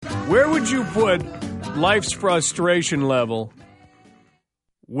Where would you put life's frustration level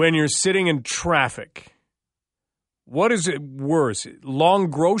when you're sitting in traffic? What is it worse? Long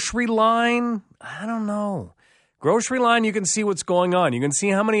grocery line? I don't know. Grocery line, you can see what's going on. You can see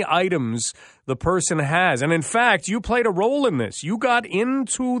how many items the person has. And in fact, you played a role in this. You got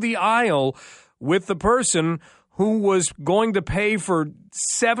into the aisle with the person who was going to pay for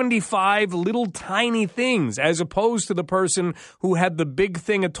 75 little tiny things, as opposed to the person who had the big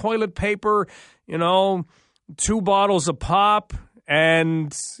thing of toilet paper, 2 bottles of pop,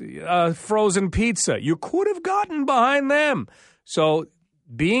 and frozen pizza. You could have gotten behind them. So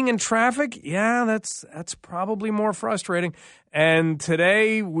being in traffic, yeah, that's probably more frustrating. And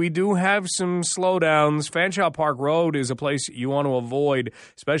today we do have some slowdowns. Fanshawe Park Road is a place you want to avoid,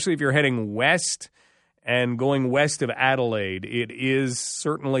 especially if you're heading west and going west of Adelaide. It is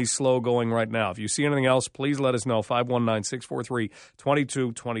certainly slow going right now. If you see anything else, please let us know.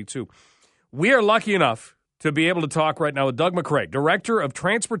 519-643-2222. We are lucky enough to be able to talk right now with Doug MacRae, Director of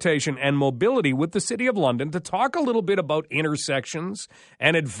Transportation and Mobility with the City of London, to talk a little bit about intersections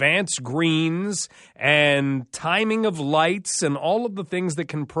and advanced greens and timing of lights and all of the things that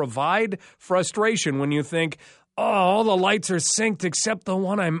can provide frustration when you think, oh, all the lights are synced except the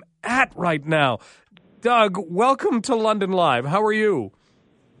one I'm at right now. Doug, welcome to London Live. How are you?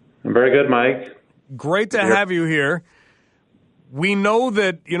 I'm very good, Mike. Great to have you here. We know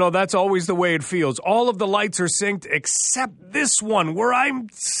that, that's always the way it feels. All of the lights are synced except this one where I'm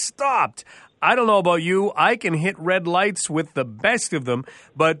stopped. I don't know about you. I can hit red lights with the best of them,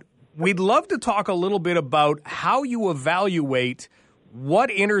 but we'd love to talk a little bit about how you evaluate what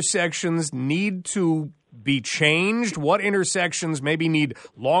intersections need to be changed, what intersections maybe need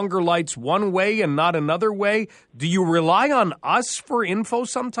longer lights one way and not another way. Do you rely on us for info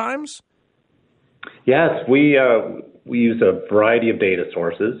sometimes? Yes, we use a variety of data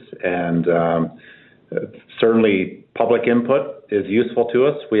sources, and certainly public input is useful to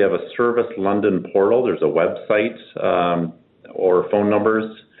us. We have a Service London portal. There's a website or phone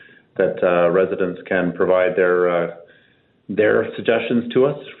numbers that residents can provide their suggestions to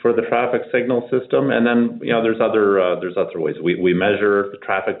us for the traffic signal system. And then, there's other ways. We measure the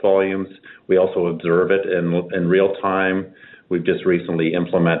traffic volumes. We also observe it in real time. We've just recently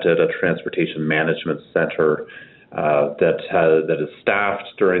implemented a transportation management center that is staffed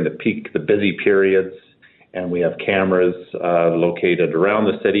during the busy periods, and we have cameras located around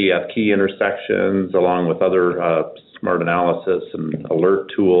the city at key intersections, along with other smart analysis and alert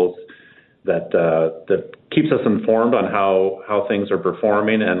tools that keeps us informed on how things are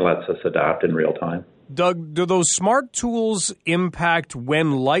performing and lets us adapt in real time. Doug, do those smart tools impact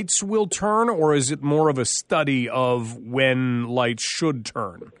when lights will turn, or is it more of a study of when lights should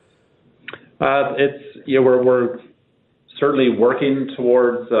turn? We're certainly working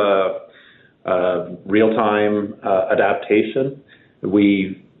towards real-time adaptation.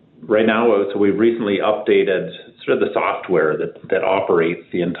 We've recently updated sort of the software that operates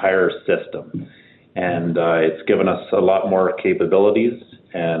the entire system, and it's given us a lot more capabilities.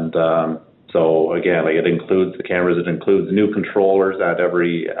 And so again, it includes the cameras, it includes new controllers at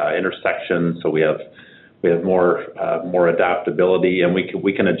every intersection. So we have more adaptability, and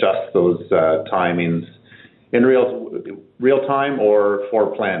we can adjust those timings in real time or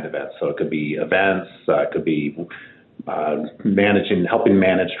for planned events. So it could be events, it could be helping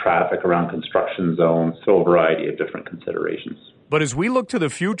manage traffic around construction zones, so a variety of different considerations. But as we look to the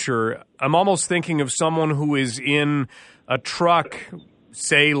future, I'm almost thinking of someone who is in a truck,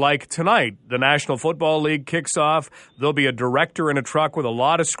 say like tonight, the National Football League kicks off. There'll be a director in a truck with a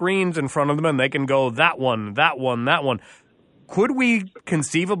lot of screens in front of them, and they can go that one, that one, that one. Could we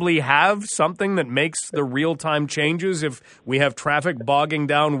conceivably have something that makes the real-time changes if we have traffic bogging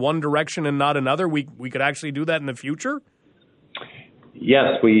down one direction and not another? We could actually do that in the future?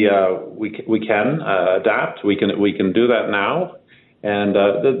 Yes, we can adapt. We can do that now. And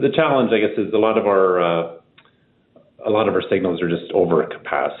the challenge, I guess, is a lot of our signals are just over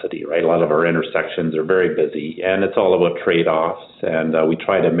capacity, right? A lot of our intersections are very busy, and it's all about trade-offs. And we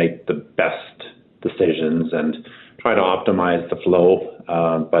try to make the best decisions and try to optimize the flow.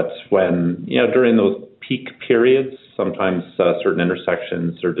 But when, during those peak periods, sometimes certain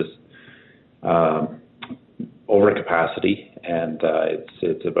intersections are just over capacity, and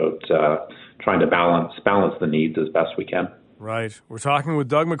it's about trying to balance the needs as best we can. Right. We're talking with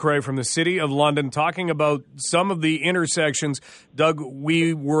Doug MacRae from the City of London, talking about some of the intersections. Doug,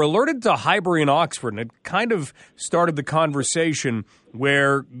 we were alerted to Highbury and Oxford, and it kind of started the conversation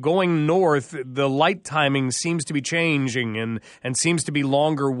where going north, the light timing seems to be changing and seems to be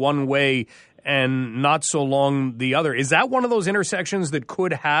longer one way and not so long the other. Is that one of those intersections that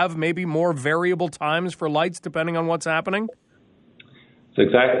could have maybe more variable times for lights depending on what's happening?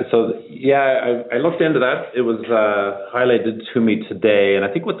 Exactly. So, yeah, I looked into that. It was highlighted to me today. And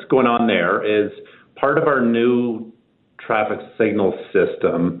I think what's going on there is part of our new traffic signal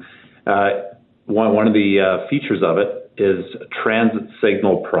system. One of the features of it is transit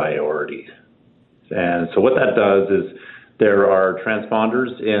signal priority. And so what that does is there are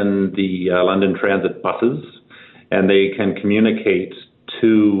transponders in the London Transit buses, and they can communicate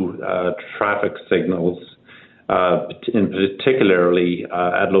to traffic signals in particularly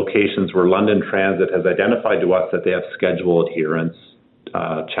at locations where London Transit has identified to us that they have schedule adherence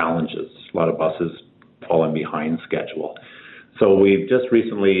challenges. A lot of buses falling behind schedule. So we've just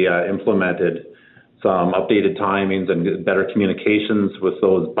recently implemented some updated timings and better communications with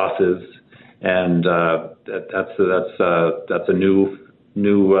those buses, and that's a new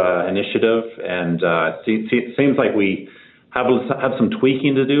initiative, and it seems like we have some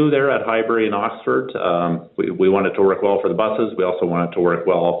tweaking to do there at Highbury and Oxford. We want it to work well for the buses. We also want it to work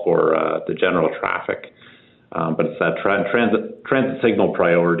well for the general traffic. But it's that transit signal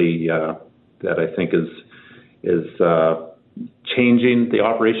priority that I think is changing the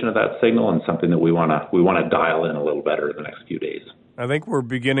operation of that signal, and something that we want to dial in a little better in the next few days. I think we're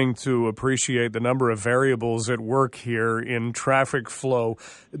beginning to appreciate the number of variables at work here in traffic flow.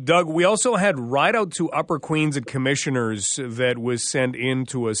 Doug, we also had Ride Out to Upper Queens at Commissioners that was sent in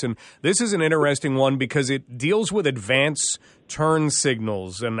to us. And this is an interesting one because it deals with advance turn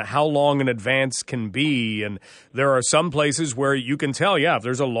signals and how long an advance can be. And there are some places where you can tell, if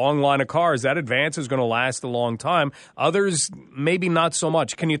there's a long line of cars, that advance is going to last a long time. Others, maybe not so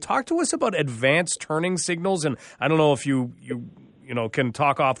much. Can you talk to us about advance turning signals? And I don't know if you can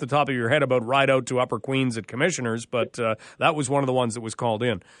talk off the top of your head about Ride Out to Upper Queens at Commissioners, but that was one of the ones that was called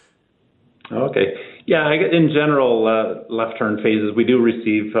in. Okay. Yeah, in general, left turn phases, we do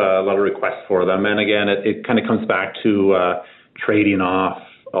receive a lot of requests for them. And again, it kind of comes back to trading off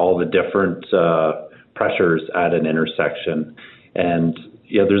all the different pressures at an intersection. And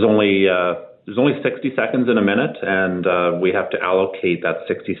there's only 60 seconds in a minute, and we have to allocate that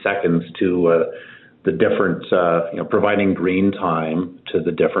 60 seconds to the different, providing green time to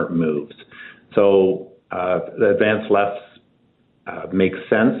the different moves. So the advance lefts makes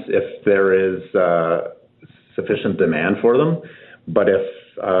sense if there is sufficient demand for them. But if,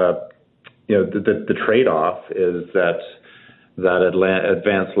 the trade-off is that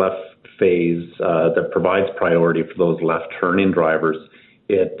advance left phase that provides priority for those left-turning drivers,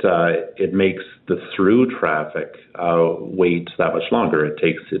 it makes the through traffic wait that much longer. It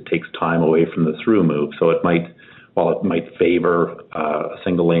takes time away from the through move. So it might favor a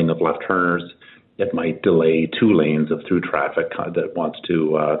single lane of left turners, it might delay two lanes of through traffic that wants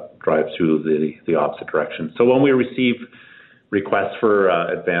to drive through the opposite direction. So when we receive requests for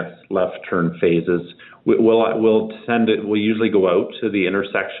advanced left turn phases, we'll usually go out to the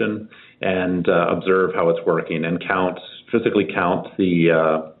intersection and observe how it's working and physically count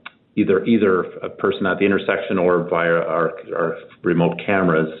the either a person at the intersection or via our remote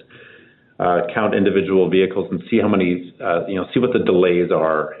cameras, count individual vehicles and see how many, see what the delays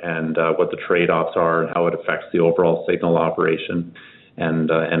are and what the trade-offs are and how it affects the overall signal operation,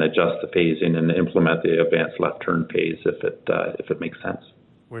 and adjust the phasing and implement the advanced left turn phase if it makes sense.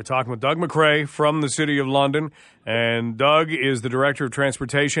 We're talking with Doug MacRae from the City of London, and Doug is the Director of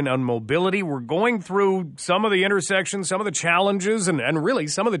Transportation and Mobility. We're going through some of the intersections, some of the challenges, and really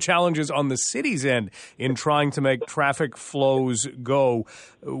some of the challenges on the city's end in trying to make traffic flows go.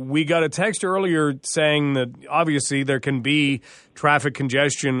 We got a text earlier saying that obviously there can be traffic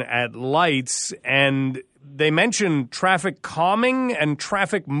congestion at lights, and they mentioned traffic calming and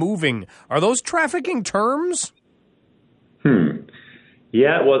traffic moving. Are those trafficking terms?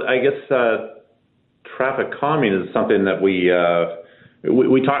 Yeah, well, I guess traffic calming is something that we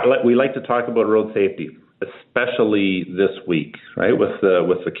like to talk about road safety, especially this week, right? With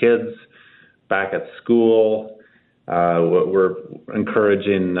the kids back at school, we're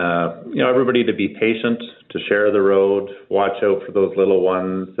encouraging everybody to be patient, to share the road, watch out for those little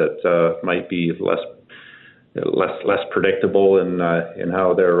ones that might be less predictable in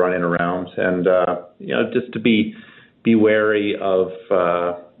how they're running around, and just to be wary of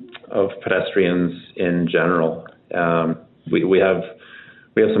pedestrians in general. We have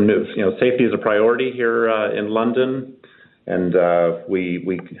some new, safety is a priority here in London. And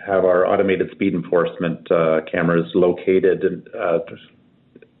we have our automated speed enforcement cameras located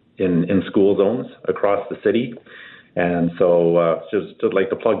in school zones across the city. And so just like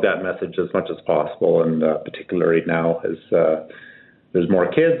to plug that message as much as possible, and particularly now as there's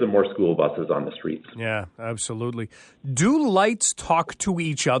more kids and more school buses on the streets. Yeah, absolutely. Do lights talk to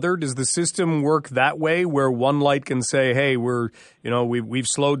each other? Does the system work that way, where one light can say, "Hey, we've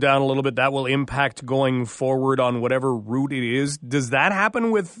slowed down a little bit. That will impact going forward on whatever route it is"? Does that happen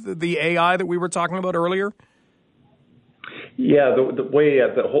with the AI that we were talking about earlier? Yeah, the way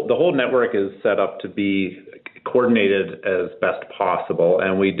the whole network is set up to be coordinated as best possible,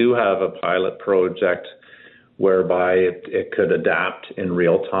 and we do have a pilot project whereby it could adapt in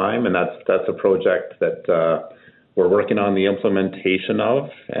real time, and that's a project that we're working on the implementation of,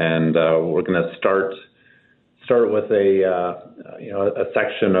 and we're going to start with a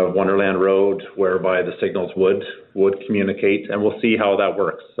section of Wonderland Road whereby the signals would communicate, and we'll see how that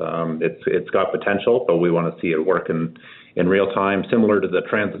works. It's got potential, but we want to see it work in real time, similar to the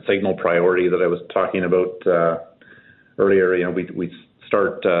transit signal priority that I was talking about earlier. We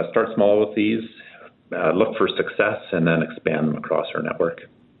start small with these. Look for success and then expand them across our network.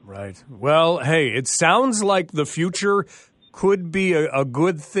 Right. Well, hey, it sounds like the future could be a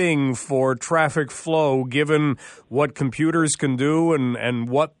good thing for traffic flow, given what computers can do and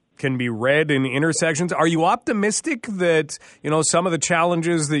what can be read in intersections. Are you optimistic that, some of the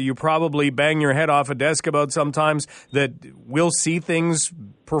challenges that you probably bang your head off a desk about sometimes, that we'll see things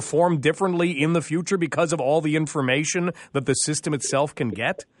perform differently in the future because of all the information that the system itself can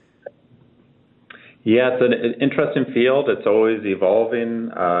get? Yeah, it's an interesting field. It's always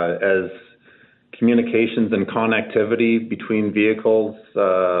evolving as communications and connectivity between vehicles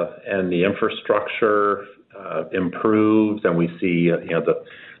and the infrastructure improves, and we see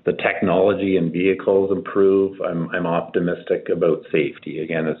the technology in vehicles improve. I'm optimistic about safety.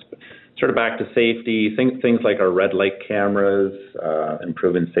 Again, it's sort of back to safety. Things like our red light cameras,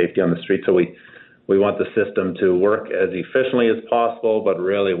 improving safety on the street. So we want the system to work as efficiently as possible, but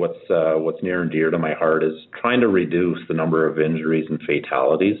really what's near and dear to my heart is trying to reduce the number of injuries and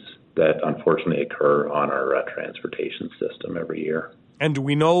fatalities that unfortunately occur on our transportation system every year. And do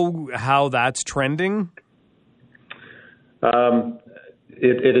we know how that's trending?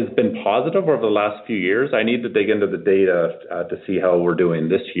 It has been positive over the last few years. I need to dig into the data to see how we're doing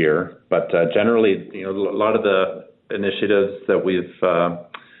this year. But generally, a lot of the initiatives that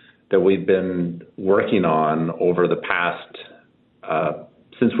we've been working on over the past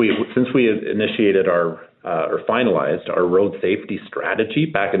since we initiated or finalized our road safety strategy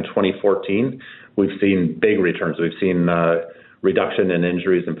back in 2014, we've seen big returns. We've seen reduction in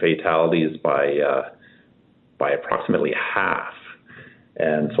injuries and fatalities by approximately half.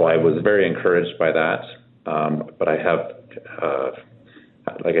 And so I was very encouraged by that. But I have,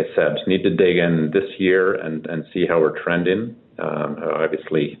 like I said, need to dig in this year and see how we're trending. I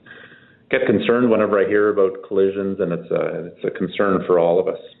obviously get concerned whenever I hear about collisions, and it's a concern for all of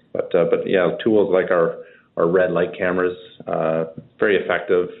us. But yeah, tools like our red light cameras, very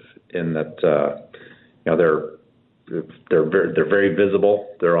effective in that they're very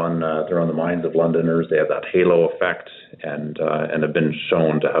visible. They're on the minds of Londoners. They have that halo effect, and have been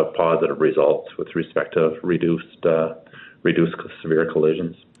shown to have positive results with respect to reduced severe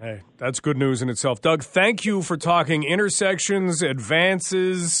collisions. Hey, that's good news in itself. Doug, thank you for talking intersections,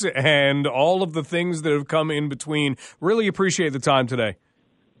 advances, and all of the things that have come in between. Really appreciate the time today.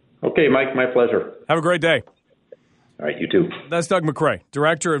 Okay, Mike, my pleasure. Have a great day. All right, you too. That's Doug MacRae,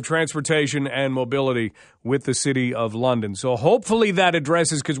 Director of Transportation and Mobility with the City of London. So hopefully that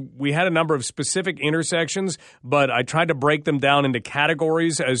addresses, because we had a number of specific intersections, but I tried to break them down into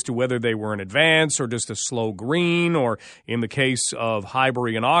categories as to whether they were an advance or just a slow green, or in the case of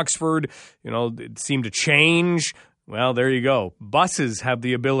Highbury and Oxford, it seemed to change. Well, there you go. Buses have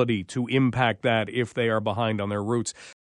the ability to impact that if they are behind on their routes.